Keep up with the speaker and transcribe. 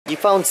You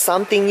found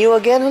something new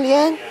again,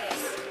 Julian?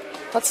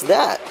 What's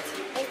that?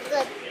 It's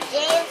the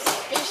James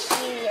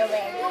Fishy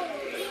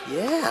already.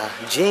 Yeah,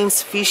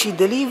 James Fishy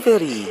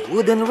Delivery,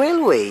 wooden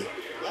railway.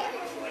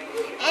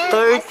 And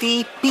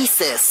 30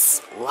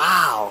 pieces.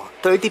 Wow,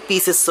 30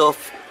 pieces of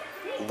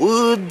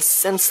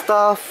woods and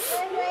stuff.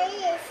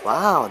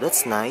 Wow,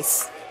 that's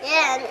nice.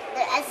 yeah, and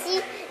I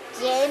see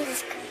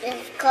James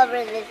is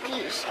covered with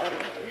fish on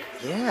him.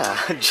 Yeah,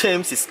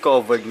 James is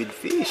covered with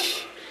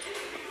fish.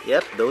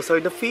 Yep, those are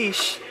the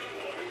fish.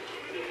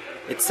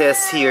 It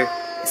says here,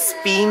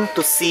 spin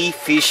to see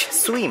fish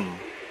swim.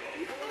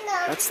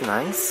 That's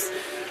nice.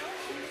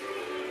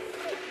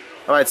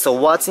 Alright, so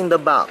what's in the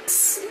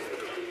box?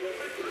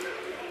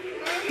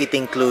 It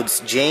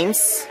includes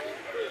James,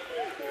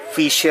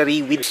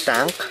 fishery with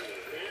tank,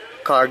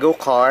 cargo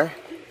car,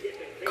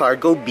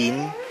 cargo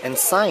bin, and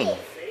sign.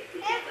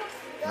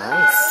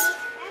 Nice.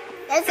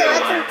 That's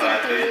awesome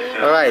to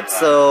do. Alright,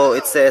 so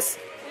it says,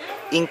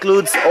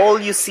 includes all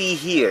you see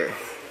here.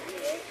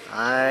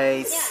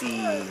 I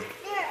see.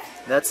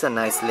 That's a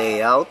nice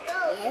layout.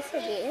 Yes, it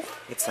is.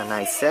 It's a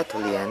nice set,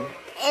 Julian.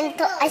 And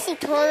I see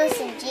Thomas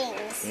and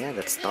James. Yeah,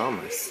 that's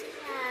Thomas.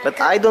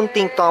 But I don't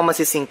think Thomas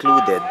is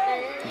included.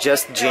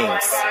 Just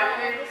James.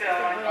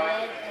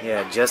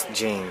 Yeah, just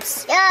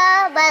James.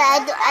 Yeah, but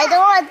I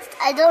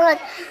don't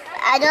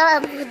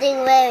want putting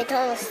away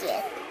Thomas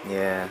yet.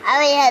 Yeah. I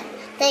already had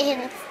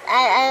taken. I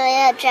already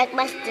had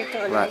Trackmaster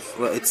Thomas. Right.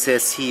 Well, it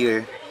says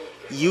here,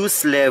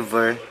 use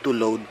lever to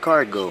load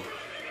cargo.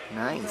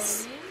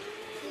 Nice.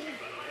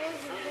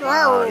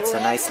 Wow, it's a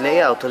nice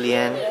layout,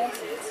 Julian.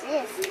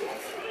 Yes.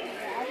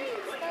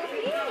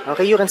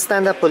 Okay, you can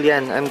stand up,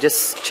 Julian. I'm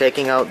just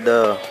checking out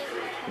the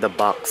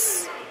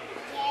box.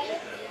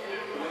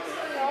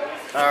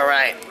 All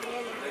right.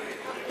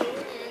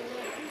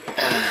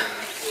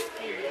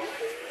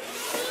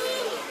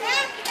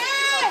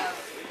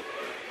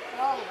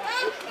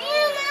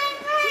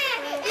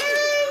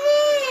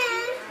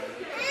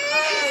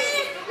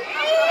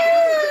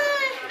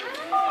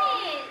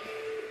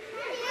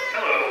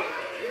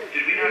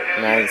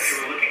 Nice.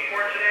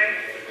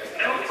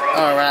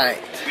 All right.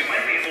 We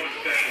might be able to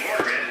special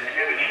order it and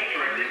have it shipped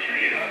directly to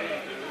you.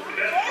 The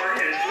best part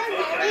is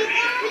most of the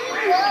ship for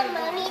free.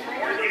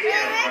 Or if you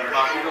can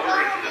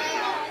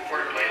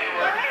order place your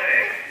order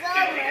today.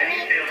 You'll see any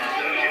sales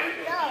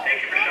associated.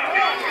 Thank you for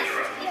shopping with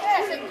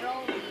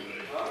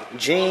us.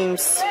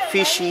 James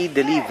Fishy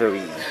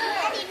Delivery.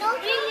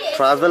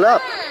 Travel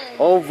up,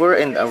 over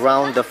and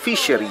around the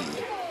fishery.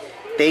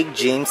 Take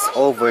James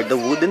over the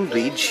wooden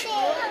bridge.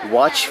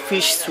 Watch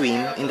fish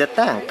swim in the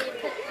tank.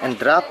 And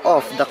drop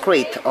off the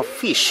crate of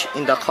fish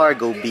in the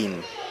cargo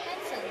bin.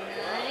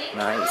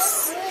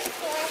 Nice.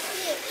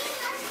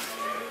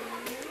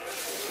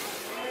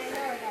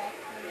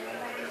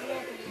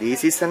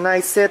 This is a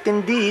nice set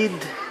indeed.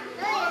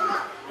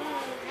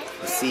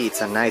 You see,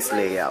 it's a nice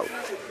layout.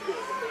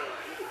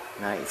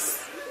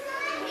 Nice.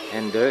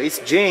 And there is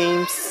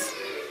James.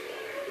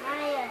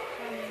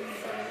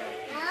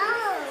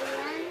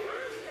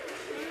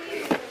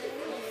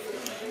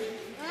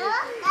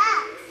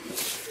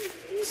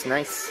 It's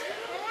nice.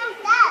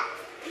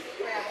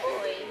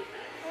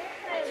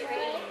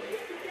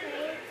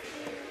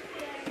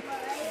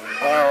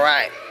 All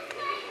right.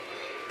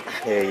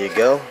 There you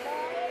go.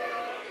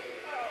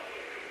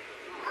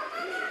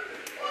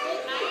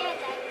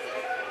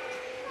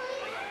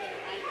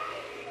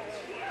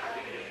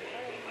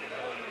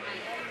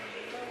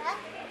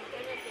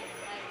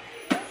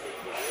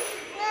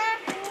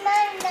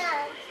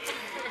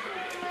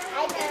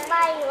 I just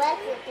buy you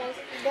because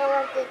you don't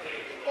want to,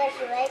 because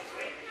you like.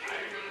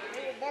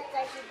 That's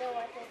why she don't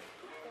want to.